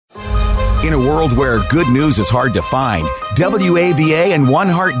In a world where good news is hard to find, WAVA and One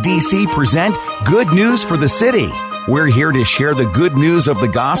Heart DC present Good News for the City. We're here to share the good news of the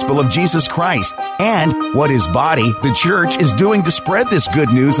gospel of Jesus Christ and what His body, the church, is doing to spread this good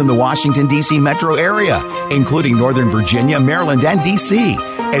news in the Washington, D.C. metro area, including Northern Virginia, Maryland, and D.C.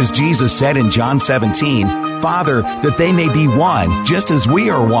 As Jesus said in John 17, Father, that they may be one, just as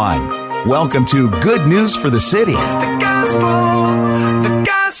we are one. Welcome to Good News for the City. It's the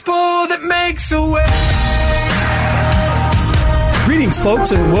gospel that makes a way. Greetings,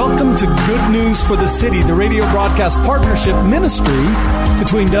 folks, and welcome to Good News for the City, the radio broadcast partnership ministry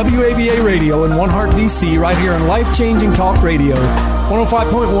between WAVA Radio and One Heart DC, right here on Life-Changing Talk Radio,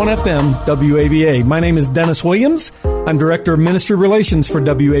 105.1 FM, WAVA. My name is Dennis Williams. I'm Director of Ministry Relations for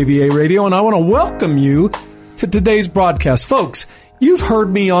WAVA Radio, and I want to welcome you to today's broadcast. Folks, you've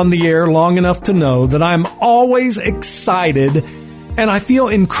heard me on the air long enough to know that I'm always excited, and I feel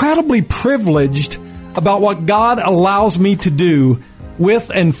incredibly privileged about what God allows me to do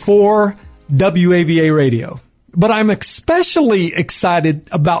with and for WAVA Radio. But I'm especially excited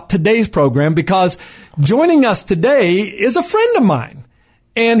about today's program because joining us today is a friend of mine.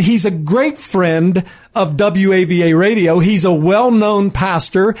 And he's a great friend of WAVA Radio. He's a well-known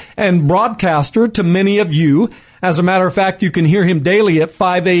pastor and broadcaster to many of you. As a matter of fact, you can hear him daily at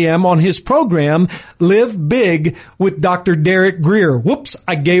 5 a.m. on his program, Live Big with Dr. Derek Grier. Whoops,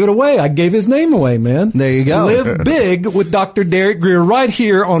 I gave it away. I gave his name away, man. There you go. Live Big with Dr. Derek Grier right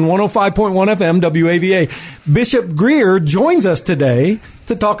here on 105.1 FM WAVA. Bishop Grier joins us today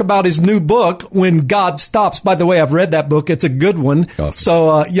to talk about his new book, When God Stops. By the way, I've read that book. It's a good one. Awesome.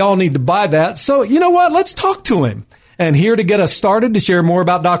 So y'all need to buy that. So you know what? Let's talk to him. And here to get us started to share more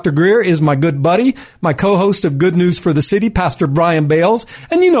about Dr. Grier is my good buddy, my co-host of Good News for the City, Pastor Brian Bales.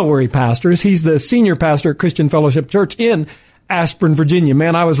 And you know where he pastors. He's the senior pastor at Christian Fellowship Church in Ashburn, Virginia.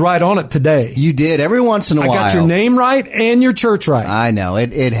 Man, I was right on it today. You did. Every once in a while. I got your name right and your church right. I know.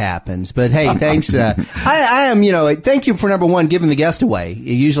 It happens. But hey, thanks. I am, thank you for, number one, giving the guest away.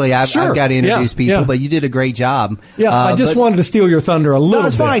 Usually I've got to introduce people, but you did a great job. Yeah, I just wanted to steal your thunder a little bit. No,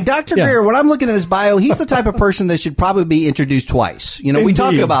 it's fine. Dr. Grier, when I'm looking at his bio, he's the type of person that should probably be introduced twice. We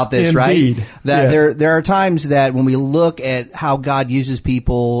talk about this, right? That there are times that when we look at how God uses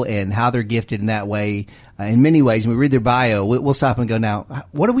people and how they're gifted in that way, in many ways, when we read their bio, we'll stop and go, now,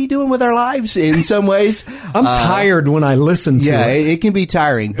 what are we doing with our lives in some ways? I'm tired when I listen to it. Yeah, it can be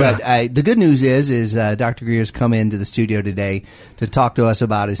tiring. But the good news is Dr. Grier's come into the studio today to talk to us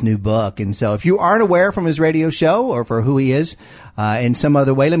about his new book. And so if you aren't aware from his radio show or for who he is in some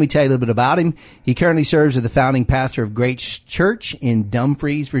other way, let me tell you a little bit about him. He currently serves as the founding pastor of Grace Church in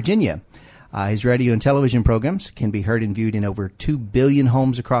Dumfries, Virginia. His radio and television programs can be heard and viewed in over 2 billion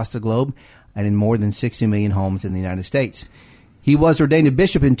homes across the globe and in more than 60 million homes in the United States. He was ordained a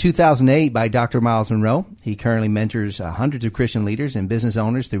bishop in 2008 by Dr. Miles Monroe. He currently mentors hundreds of Christian leaders and business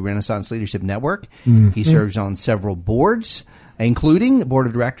owners through Renaissance Leadership Network. Mm-hmm. He serves on several boards, including the board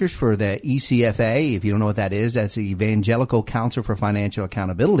of directors for the ECFA. If you don't know what that is, that's the Evangelical Council for Financial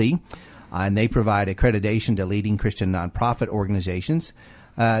Accountability. And they provide accreditation to leading Christian nonprofit organizations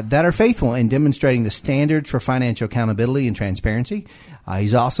that are faithful in demonstrating the standards for financial accountability and transparency.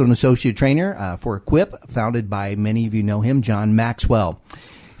 He's also an associate trainer for Equip, founded by many of you know him, John Maxwell.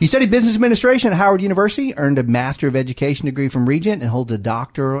 He studied business administration at Howard University, earned a Master of Education degree from Regent, and holds a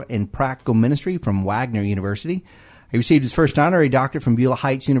doctoral in practical ministry from Wagner University. He received his first honorary doctorate from Beulah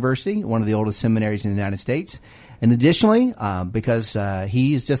Heights University, one of the oldest seminaries in the United States. And additionally, because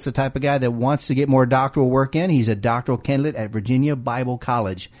he's just the type of guy that wants to get more doctoral work in, he's a doctoral candidate at Virginia Bible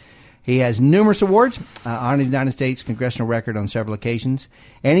College. He has numerous awards, honored the United States Congressional Record on several occasions,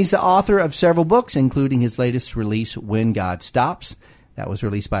 and he's the author of several books, including his latest release, When God Stops. That was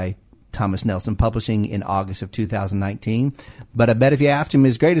released by Thomas Nelson Publishing in August of 2019. But I bet if you asked him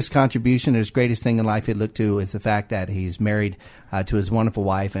his greatest contribution, his greatest thing in life he'd look to is the fact that he's married to his wonderful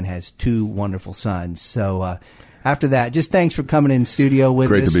wife and has 2 wonderful sons. So after that, just thanks for coming in studio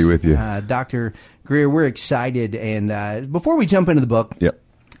with us. Great to be with you. Dr. Grier, we're excited. And before we jump into the book,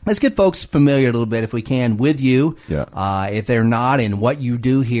 let's get folks familiar a little bit, if we can, with you. If they're not, and what you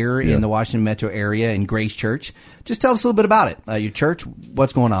do here in the Washington metro area in Grace Church. Just tell us a little bit about it. Your church,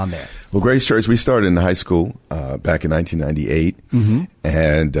 what's going on there? Well, Grace Church, we started in high school back in 1998,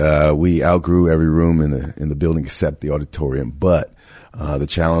 and we outgrew every room in the building except the auditorium. But the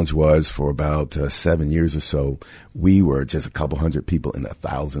challenge was for about 7 years or so, we were just a couple hundred people in a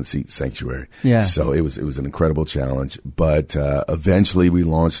 1,000-seat sanctuary. So it was an incredible challenge. But eventually we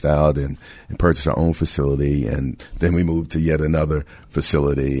launched out and purchased our own facility, and then we moved to yet another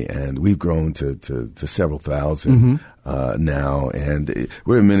facility, and we've grown to several thousand now, and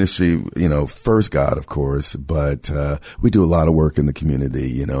we're in ministry, first God, of course, but we do a lot of work in the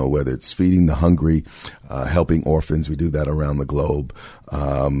community, whether it's feeding the hungry, helping orphans. We do that around the globe,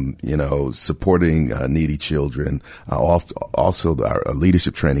 supporting needy children. Also, our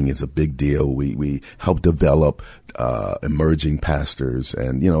leadership training is a big deal. We help develop emerging pastors,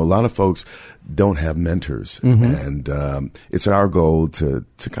 and a lot of folks don't have mentors, and it's our goal to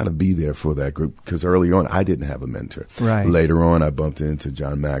kind of be there for that group, because early on I didn't have a mentor. Right. Later on, I bumped into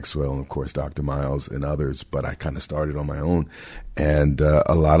John Maxwell and, of course, Dr. Miles and others, but I kind of started on my own. And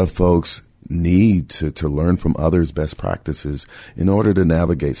a lot of folks need to learn from others' best practices in order to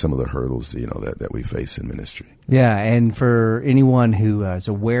navigate some of the hurdles, that we face in ministry. Yeah, and for anyone who is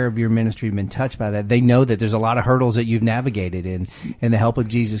aware of your ministry, been touched by that, they know that there's a lot of hurdles that you've navigated in the help of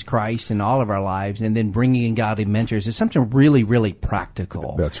Jesus Christ in all of our lives, and then bringing in godly mentors is something really, really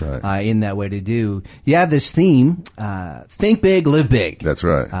practical. That's right. In that way to do. You have this theme, think big, live big. That's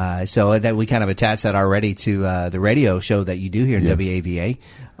right. So that we kind of attach that already to the radio show that you do here in WAVA.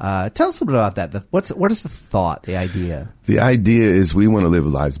 Tell us a little bit about that. What is the thought, the idea? The idea is we want to live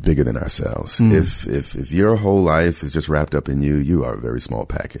lives bigger than ourselves. If your whole life is just wrapped up in you, you are a very small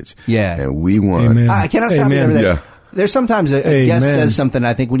package. Yeah. And we want... I cannot stop you there. Yeah. There's sometimes a guest says something,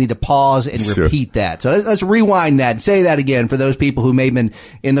 I think we need to pause and repeat that. So let's rewind that and say that again for those people who may have been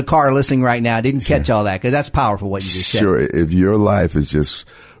in the car listening right now, didn't catch all that, because that's powerful what you just said. Sure. If your life is just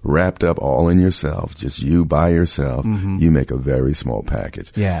wrapped up all in yourself, just you by yourself, you make a very small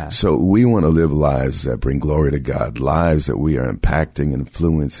package. Yeah. So we want to live lives that bring glory to God, lives that we are impacting and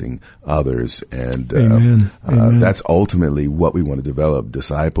influencing others. And that's ultimately what we want to develop,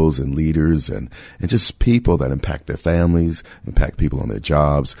 disciples and leaders and just people that impact their families, impact people on their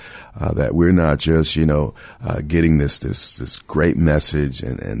jobs, that we're not just, getting this great message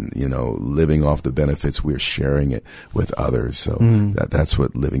and living off the benefits. We're sharing it with others. So that's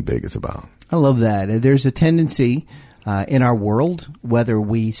what living big is about. I love that. There's a tendency in our world, whether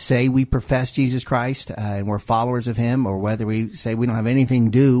we say we profess Jesus Christ and we're followers of Him, or whether we say we don't have anything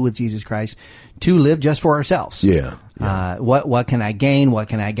to do with Jesus Christ, to live just for ourselves. Yeah. What can I gain? What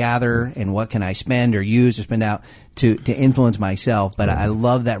can I gather? And what can I spend or use or spend out to influence myself? But I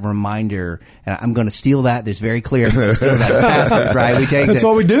love that reminder, and I'm going to steal that. That's very clear. I'm going to steal that. Pastors, right? We take that's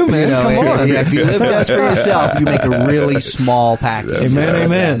what we do, man. Come on. If you live just for yourself, you make a really small package.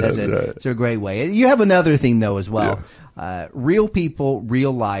 Amen. It's a great way. You have another theme though as well. Yeah. Real people,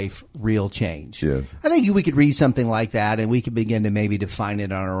 real life, real change. Yes. I think we could read something like that and we could begin to maybe define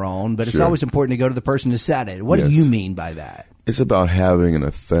it on our own, but it's always important to go to the person who said it. What do you mean by that? It's about having an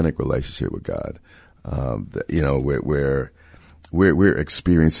authentic relationship with God. Where we're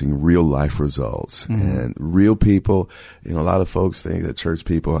experiencing real life results and real people. A lot of folks think that church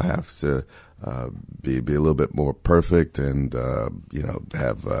people have to be a little bit more perfect and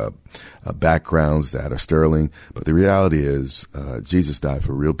have backgrounds that are sterling. But the reality is, Jesus died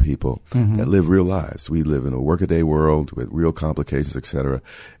for real people that live real lives. We live in a workaday world with real complications, etc.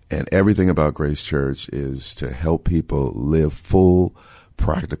 And everything about Grace Church is to help people live full,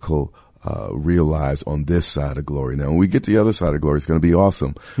 practical, real lives on this side of glory. Now, when we get to the other side of glory, it's going to be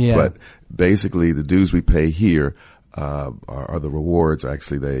awesome. Yeah. But basically, the dues we pay here are the rewards.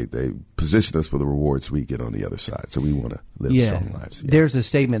 Actually, they position us for the rewards we get on the other side. So we want to live strong lives. Yeah. There's a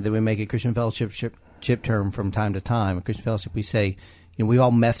statement that we make at Christian Fellowship chip term from time to time. At Christian Fellowship, we say, we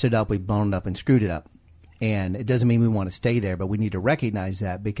all messed it up, we've blown it up and screwed it up. And it doesn't mean we want to stay there, but we need to recognize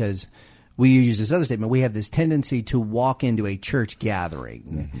that, because we use this other statement. We have this tendency to walk into a church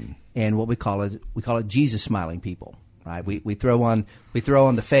gathering and what we call it Jesus smiling people. Right, we throw on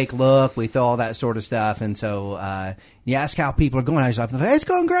the fake look, we throw all that sort of stuff, and so you ask how people are going. I just hey, it's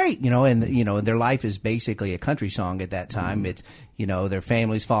going great, and their life is basically a country song at that time. It's their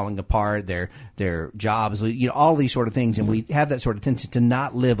families falling apart, their jobs, all these sort of things, and we have that sort of tendency to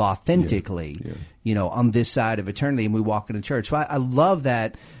not live authentically, on this side of eternity, and we walk into church. So I love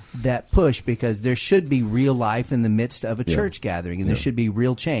that push, because there should be real life in the midst of a church gathering, and there should be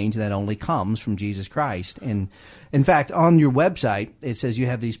real change that only comes from Jesus Christ. And in fact, on your website, it says you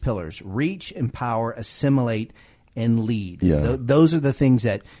have these pillars: reach, empower, assimilate, and lead. Yeah. Those are the things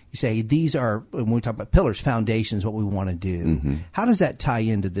that you say, these are, when we talk about pillars, foundations, what we want to do. How does that tie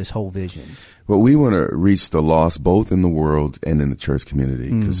into this whole vision? Well, we want to reach the lost both in the world and in the church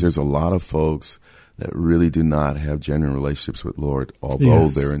community, because there's a lot of folks that really do not have genuine relationships with Lord, although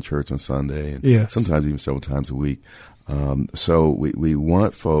they're in church on Sunday and sometimes even several times a week. So we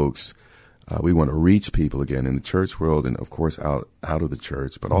want folks We want to reach people again in the church world and, of course, out of the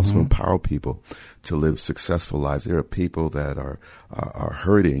church, but also empower people to live successful lives. There are people that are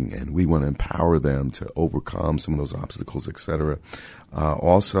hurting, and we want to empower them to overcome some of those obstacles, etc.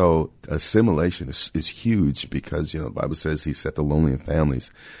 Also, assimilation is huge because, the Bible says he set the lonely in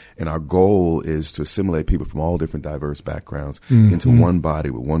families. And our goal is to assimilate people from all different diverse backgrounds into one body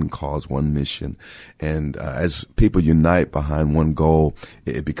with one cause, one mission. And as people unite behind one goal,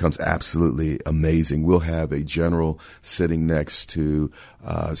 it becomes absolutely amazing. We'll have a general sitting next to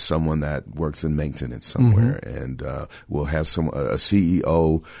someone that works in maintenance somewhere, and we'll have a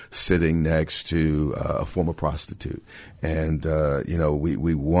CEO sitting next to a former prostitute. And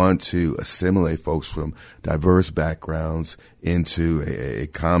we want to assimilate folks from diverse backgrounds into a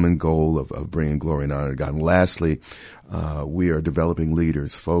common goal of bringing glory and honor to God. And lastly, we are developing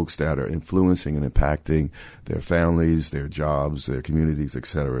leaders, folks that are influencing and impacting their families, their jobs, their communities,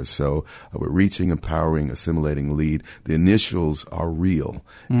 etc. So we're reaching, empowering, assimilating, lead. The initials are real,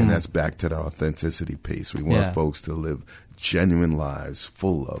 and that's back to the authenticity piece. We want folks to live genuine lives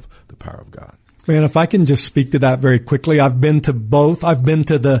full of the power of God. Man, if I can just speak to that very quickly, I've been to both. I've been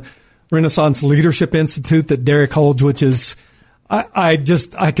to the Renaissance Leadership Institute that Derek holds, which is, I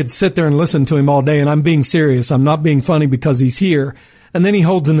could sit there and listen to him all day, and I'm being serious. I'm not being funny because he's here. And then he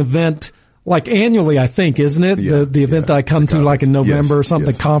holds an event like annually, I think, isn't it? Yeah, the event that I come to like in November or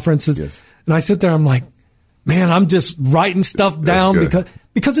something, conferences. Yes. And I sit there, I'm like, man, I'm just writing stuff down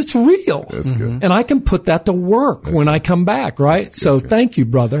because it's real. That's good. And I can put that to work when I come back, right? So thank you,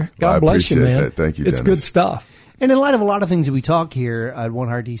 brother. God bless you, man. That. Thank you, It's Dennis. good stuff. And in light of a lot of things that we talk here at One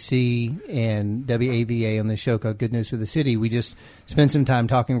Heart DC and WAVA on the show called Good News for the City, we just spent some time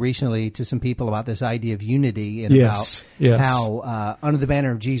talking recently to some people about this idea of unity and about how under the banner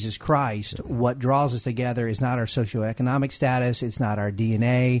of Jesus Christ, what draws us together is not our socioeconomic status, it's not our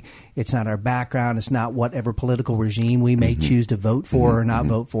DNA, it's not our background, it's not whatever political regime we may choose to vote for or not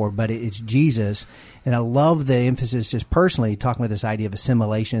vote for, but it's Jesus. And I love the emphasis just personally talking about this idea of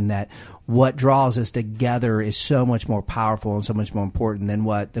assimilation, that what draws us together is so much more powerful and so much more important than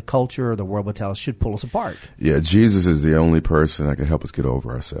what the culture or the world would tell us should pull us apart. Yeah, Jesus is the only person that can help us get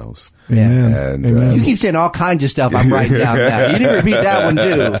over ourselves. Amen. And, Amen. You keep saying all kinds of stuff I'm writing down now. You didn't repeat that one,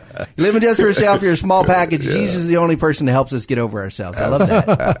 too. You living just for yourself, you're a small package. Jesus is the only person that helps us get over ourselves. I love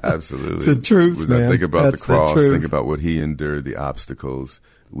that. Absolutely. It's the truth, man. Think about That's the cross. the truth. Think about what he endured, the obstacles.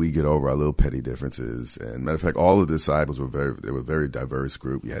 We get over our little petty differences. And matter of fact, all of the disciples were a very diverse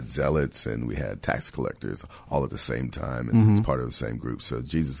group. We had zealots and we had tax collectors all at the same time, and it's part of the same group. So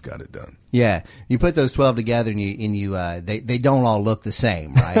Jesus got it done. Yeah, you put those 12 together, and they don't all look the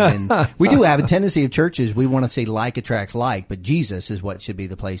same, right? And we do have a tendency of churches, we want to say like attracts like, but Jesus is what should be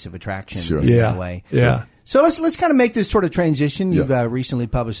the place of attraction in that way. Yeah. So let's kind of make this sort of transition. You've recently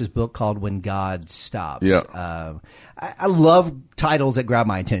published this book called When God Stops. Yeah. I love titles that grab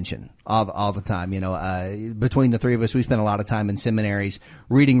my attention all the time. Between the three of us, we spent a lot of time in seminaries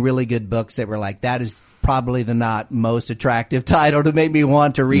reading really good books that were like, that is probably the not most attractive title to make me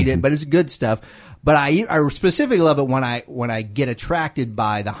want to read it, but it's good stuff. But I specifically love it when I get attracted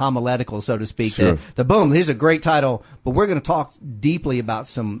by the homiletical, so to speak. Sure. The boom, here's a great title, but we're going to talk deeply about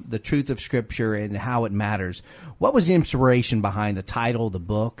the truth of Scripture and how it matters. What was the inspiration behind the title, the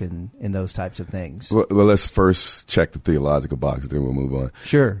book, and those types of things? Well, let's first check the theological box, then we'll move on.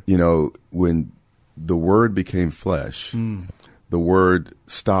 Sure. When the Word became flesh, the Word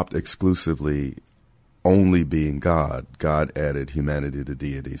stopped exclusively only being God. God added humanity to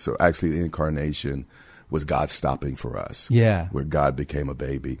deity. So actually the incarnation was God stopping for us. Yeah. Where God became a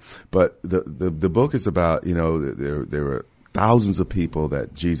baby. But the book is about, there were thousands of people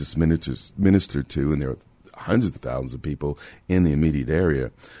that Jesus ministered to, and there were hundreds of thousands of people in the immediate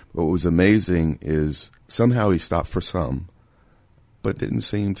area. But what was amazing is somehow he stopped for some, but didn't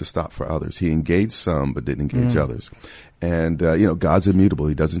seem to stop for others. He engaged some, but didn't engage others. And, God's immutable.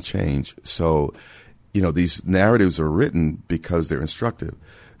 He doesn't change. So, these narratives are written because they're instructive.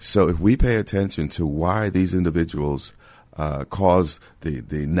 So if we pay attention to why these individuals caused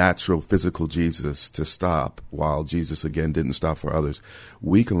the natural physical Jesus to stop while Jesus, again, didn't stop for others,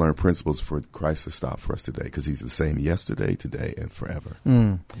 we can learn principles for Christ to stop for us today, because he's the same yesterday, today, and forever.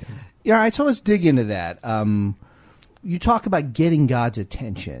 Yeah, all right, so let's dig into that. You talk about getting God's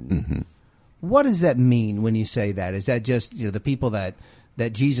attention. What does that mean when you say that? Is that just the people that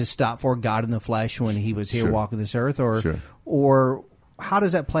Jesus stopped for, God in the flesh, when he was here walking this earth, or how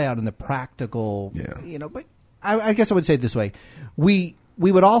does that play out in the practical? But I guess I would say it this way: we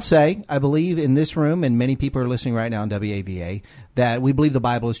we would all say, I believe in this room, and many people are listening right now on WAVA, that we believe the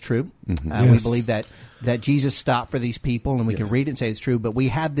Bible is true. We believe that Jesus stopped for these people, and we can read it and say it's true. But we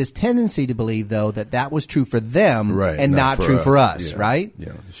have this tendency to believe, though, that was true for them and not true for us, right?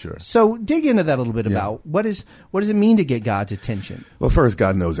 Yeah, sure. So dig into that a little bit about what does it mean to get God's attention? Well, first,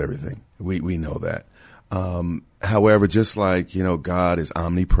 God knows everything. We know that. However, just like, God is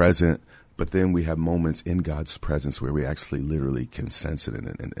omnipresent, but then we have moments in God's presence where we actually literally can sense it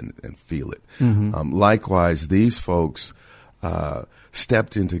and feel it. Likewise, these folks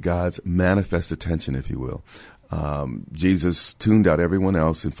stepped into God's manifest attention, if you will. Jesus tuned out everyone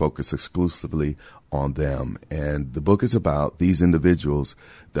else and focused exclusively on them. And the book is about these individuals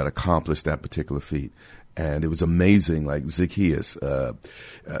that accomplished that particular feat. And it was amazing, like Zacchaeus,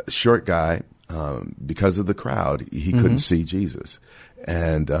 short guy, because of the crowd, he couldn't see Jesus.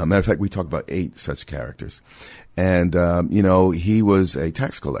 And matter of fact, we talk about 8 such characters. And, he was a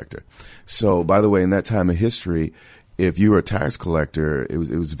tax collector. So, by the way, in that time of history, if you were a tax collector, it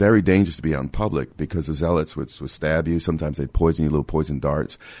was very dangerous to be out in public because the zealots would stab you. Sometimes they'd poison you, little poison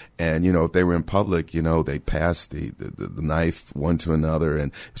darts. And, if they were in public, they'd pass the knife one to another.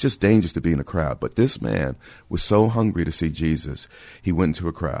 And it's just dangerous to be in a crowd. But this man was so hungry to see Jesus, he went into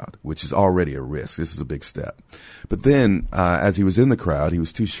a crowd, which is already a risk. This is a big step. But then, as he was in the crowd, he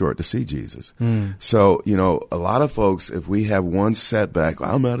was too short to see Jesus. So, a lot of folks, if we have one setback,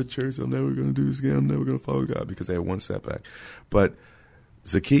 I'm out of church, I'm never going to do this again, I'm never going to follow God, because they have one setback. But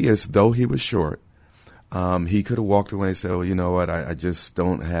Zacchaeus, though he was short, he could have walked away and said, well, you know what, I just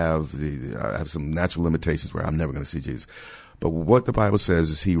don't have I have some natural limitations where I'm never going to see Jesus. But what the Bible says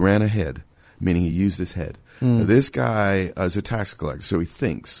is he ran ahead, meaning he used his head. This guy is a tax collector, so he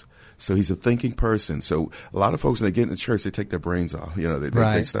thinks. So he's a thinking person. So a lot of folks, when they get into church, they take their brains off.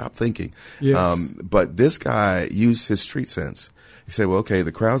 They stop thinking. Yes. But this guy used his street sense. He said, well, okay,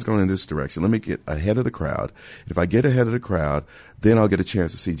 the crowd's going in this direction. Let me get ahead of the crowd. If I get ahead of the crowd, then I'll get a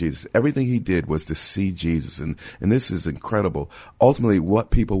chance to see Jesus. Everything he did was to see Jesus. And this is incredible. Ultimately, what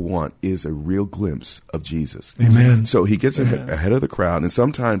people want is a real glimpse of Jesus. Amen. So he gets ahead of the crowd. And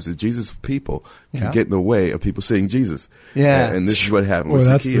sometimes the Jesus people can get in the way of people seeing Jesus. Yeah. And this is what happened with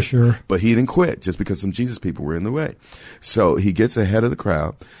that's Zacchaeus. for sure. But he didn't quit just because some Jesus people were in the way. So he gets ahead of the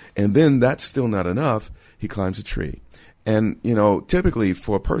crowd. And then that's still not enough. He climbs a tree. And, typically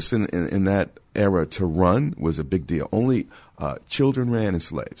for a person in that era to run was a big deal. Only children ran and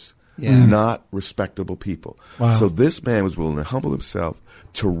slaves, not respectable people. Wow. So this man was willing to humble himself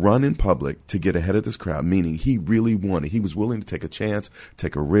to run in public to get ahead of this crowd, meaning he really wanted. He was willing to take a chance,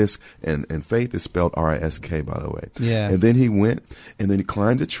 take a risk, and faith is spelled R-I-S-K, by the way. Yeah. And then he went, and then he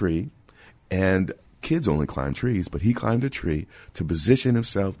climbed a tree, and kids only climb trees, but he climbed a tree to position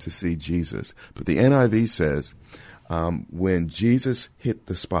himself to see Jesus. But the NIV says, when Jesus hit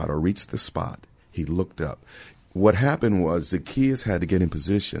the spot or reached the spot, he looked up. What happened was Zacchaeus had to get in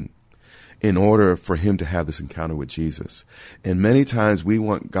position in order for him to have this encounter with Jesus. And many times we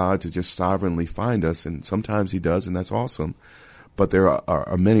want God to just sovereignly find us, and sometimes he does, and that's awesome. But there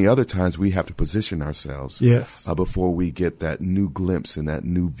are many other times we have to position ourselves before we get that new glimpse and that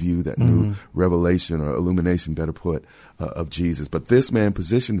new view, that new revelation or illumination, better put, of Jesus. But this man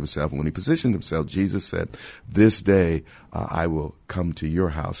positioned himself, and when he positioned himself, Jesus said, this day I will come to your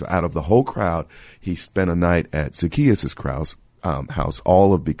house. So out of the whole crowd, he spent a night at Zacchaeus' house,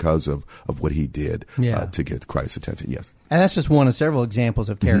 all because of what he did to get Christ's attention. Yes. And that's just one of several examples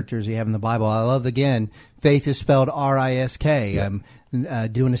of characters you have in the Bible. I love, again, faith is spelled R-I-S-K. Yeah.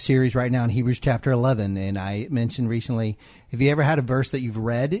 I'm doing a series right now in Hebrews chapter 11, and I mentioned recently, have you ever had a verse that you've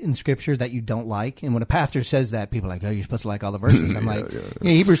read in Scripture that you don't like? And when a pastor says that, people are like, oh, you're supposed to like all the verses. I'm like,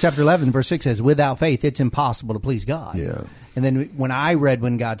 Hebrews chapter 11, verse 6 says, without faith, it's impossible to please God. Yeah. And then when I read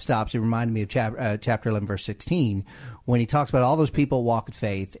When God Stops, it reminded me of chapter 11, verse 16, when he talks about all those people walk with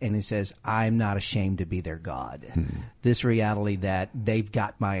faith, and he says, I'm not ashamed to be their God. This reality that they've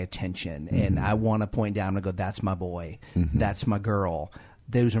got my attention, and I want to point down and go, that's my boy, that's my girl.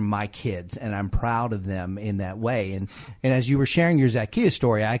 Those are my kids, and I'm proud of them in that way. And as you were sharing your Zacchaeus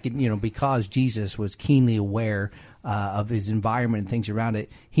story, I could, because Jesus was keenly aware of his environment and things around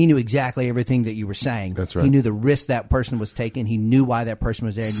it, he knew exactly everything that you were saying. That's right. He knew the risk that person was taking. He knew why that person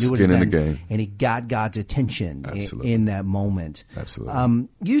was there. He knew Skin in the game. And he got God's attention in that moment. Absolutely.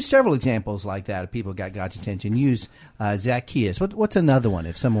 Use several examples like that of people who got God's attention. Use Zacchaeus. What's another one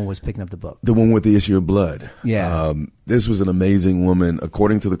if someone was picking up the book? The one with the issue of blood. Yeah. This was an amazing woman.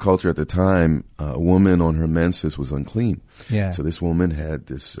 According to the culture at the time, a woman on her menses was unclean. Yeah. So this woman had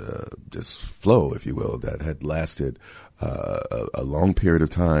this flow, if you will, that had lasted a long period of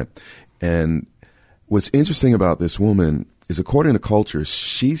time. And what's interesting about this woman is, according to culture,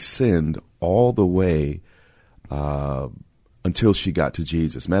 she sinned all the way until she got to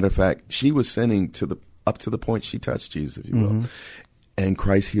Jesus. Matter of fact, she was sinning up to the point she touched Jesus, if you will, and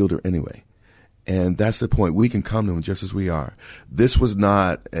Christ healed her anyway. And that's the point. We can come to him just as we are. This was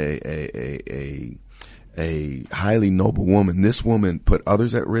not a highly noble woman. This woman put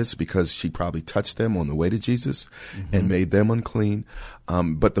others at risk because she probably touched them on the way to Jesus and made them unclean.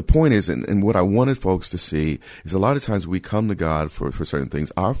 But the point is, and what I wanted folks to see is, a lot of times we come to God for certain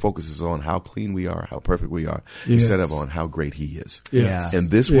things. Our focus is on how clean we are, how perfect we are, instead of on how great he is. Yes.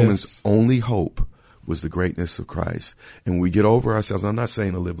 And this woman's only hope was the greatness of Christ. And we get over ourselves. I'm not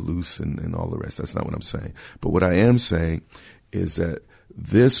saying to live loose and all the rest. That's not what I'm saying. But what I am saying is that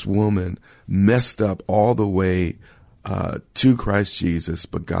this woman messed up all the way to Christ Jesus,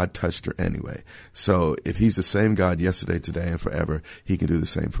 but God touched her anyway. So if he's the same God yesterday, today, and forever, he can do the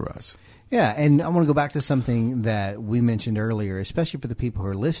same for us. Yeah, and I want to go back to something that we mentioned earlier, especially for the people who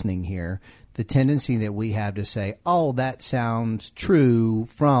are listening here, the tendency that we have to say, oh, that sounds true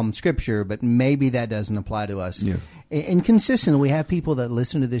from Scripture, but maybe that doesn't apply to us. Yeah. And consistently, we have people that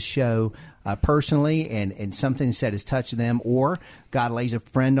listen to this show personally, and something said has touched them, or God lays a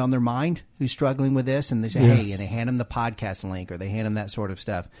friend on their mind who's struggling with this, and they say, hey, and they hand them the podcast link, or they hand them that sort of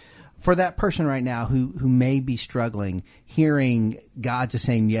stuff. For that person right now who may be struggling, hearing God's the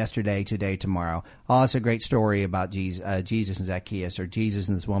same yesterday, today, tomorrow. Oh, it's a great story about Jesus and Zacchaeus, or Jesus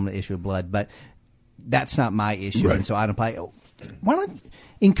and this woman with the issue of blood, but that's not my issue, right. And so I don't play. Why not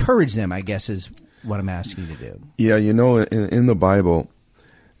encourage them, I guess, is what I'm asking you to do. Yeah, in the Bible,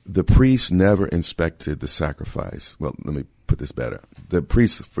 the priest never inspected the sacrifice. Well, let me put this better. The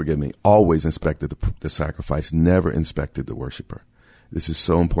priest, always inspected the sacrifice, never inspected the worshiper. This is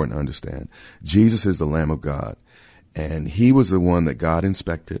so important to understand. Jesus is the Lamb of God, and he was the one that God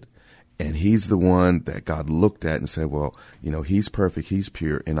inspected, and he's the one that God looked at and said, well, he's perfect, he's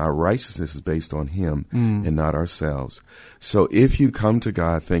pure, and our righteousness is based on him and not ourselves. So if you come to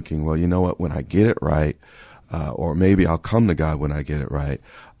God thinking, well, you know what, when I get it right, or maybe I'll come to God when I get it right,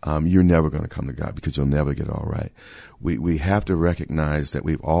 you're never going to come to God, because you'll never get it all right. We have to recognize that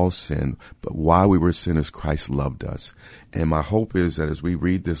we've all sinned, but while we were sinners, Christ loved us. And my hope is that as we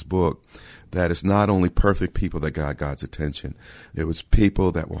read this book, that it's not only perfect people that got God's attention. There was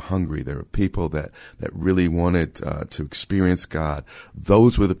people that were hungry. There were people that really wanted to experience God.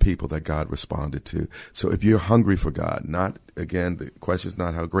 Those were the people that God responded to. So if you're hungry for God, again, the question is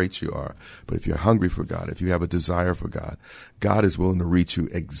not how great you are, but if you're hungry for God, if you have a desire for God, God is willing to reach you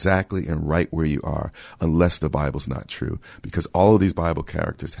exactly and right where you are, unless the Bible's not true. Because all of these Bible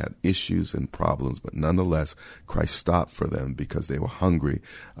characters had issues and problems, but nonetheless, Christ stopped for them because they were hungry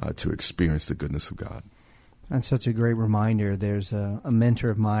to experience the goodness of God. That's such a great reminder. There's a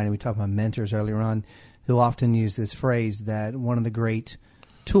mentor of mine, and we talked about mentors earlier on, who often use this phrase that one of the great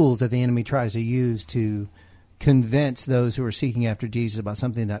tools that the enemy tries to use to convince those who are seeking after Jesus about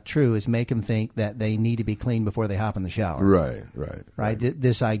something not true is make them think that they need to be clean before they hop in the shower. Right.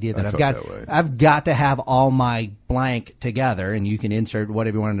 This idea that I've got to have all my blank together, and you can insert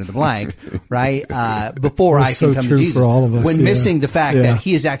whatever you want into the blank, right? Before I can come to Jesus. For all of us, when missing the fact that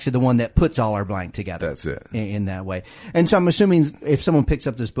he is actually the one that puts all our blank together. That's it. In that way. And so I'm assuming if someone picks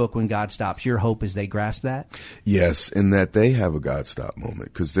up this book when God stops, your hope is they grasp that? Yes, and that they have a God stop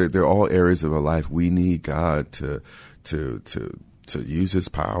moment, because they're all areas of our life we need God to use his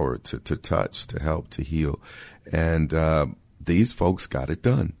power to touch, to help, to heal. And these folks got it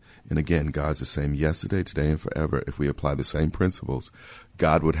done. And again, God's the same yesterday, today, and forever. If we apply the same principles,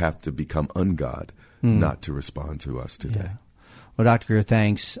 God would have to become ungod, not to respond to us today. Yeah. Well, Dr. Greer,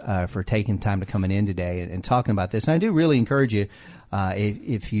 thanks for taking time to coming in today and talking about this. And I do really encourage you,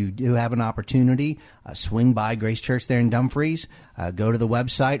 if you do have an opportunity, swing by Grace Church there in Dumfries, go to the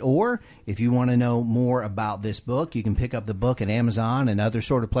website, or if you want to know more about this book, you can pick up the book at Amazon and other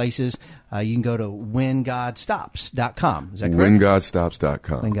sort of places. You can go to whengodstops.com. Is that correct?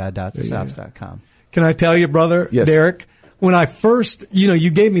 Whengodstops.com. Whengodstops.com. Can I tell you, brother, yes. Derek, when I first, you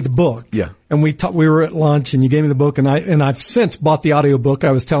gave me the book. Yeah. And we were at lunch, and you gave me the book, and I've since bought the audiobook.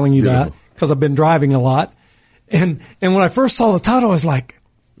 I was telling you that because I've been driving a lot. And when I first saw the title, I was like,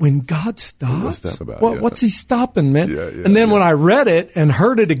 when God stops? What's he stopping, man? And then when I read it and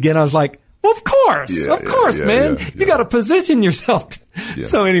heard it again, I was like, well, of course, man. You got to position yourself.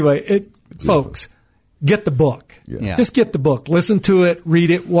 So anyway, folks, get the book. Yeah. Just get the book. Listen to it,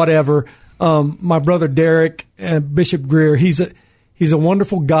 read it, whatever. My brother Derek, Bishop Greer, he's a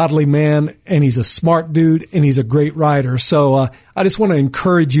wonderful, godly man, and he's a smart dude, and he's a great writer. So I just want to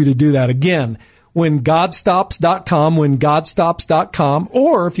encourage you to do that. Again, whengodstops.com, whengodstops.com.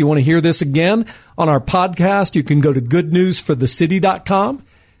 Or if you want to hear this again on our podcast, you can go to goodnewsforthecity.com.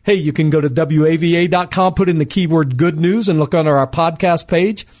 Hey, you can go to WAVA.com, put in the keyword good news, and look under our podcast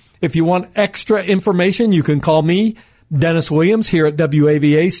page. If you want extra information, you can call me, Dennis Williams, here at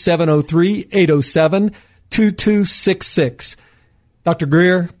WAVA, 703-807-2266. Dr.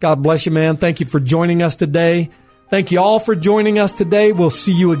 Greer, God bless you, man. Thank you for joining us today. Thank you all for joining us today. We'll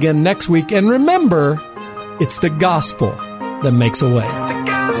see you again next week. And remember, it's the gospel that makes a way.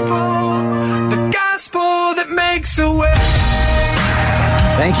 The gospel that makes a way.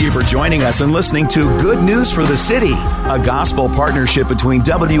 Thank you for joining us and listening to Good News for the City, a gospel partnership between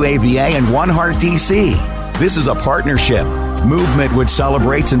WAVA and One Heart DC. This is a partnership movement which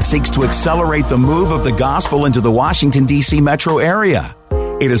celebrates and seeks to accelerate the move of the gospel into the Washington, D.C. metro area.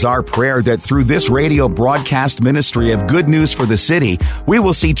 It is our prayer that through this radio broadcast ministry of Good News for the City, we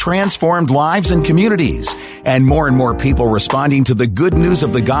will see transformed lives and communities, and more people responding to the good news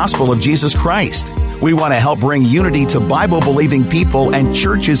of the gospel of Jesus Christ. We want to help bring unity to Bible-believing people and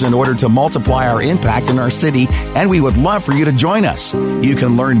churches in order to multiply our impact in our city, and we would love for you to join us. You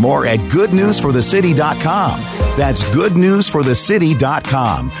can learn more at goodnewsforthecity.com. That's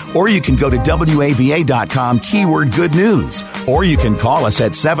goodnewsforthecity.com. Or you can go to WAVA.com, keyword good news. Or you can call us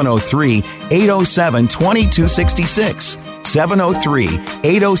at 703-807-2266.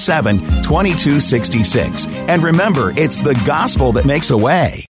 703-807-2266. And remember, it's the gospel that makes a way.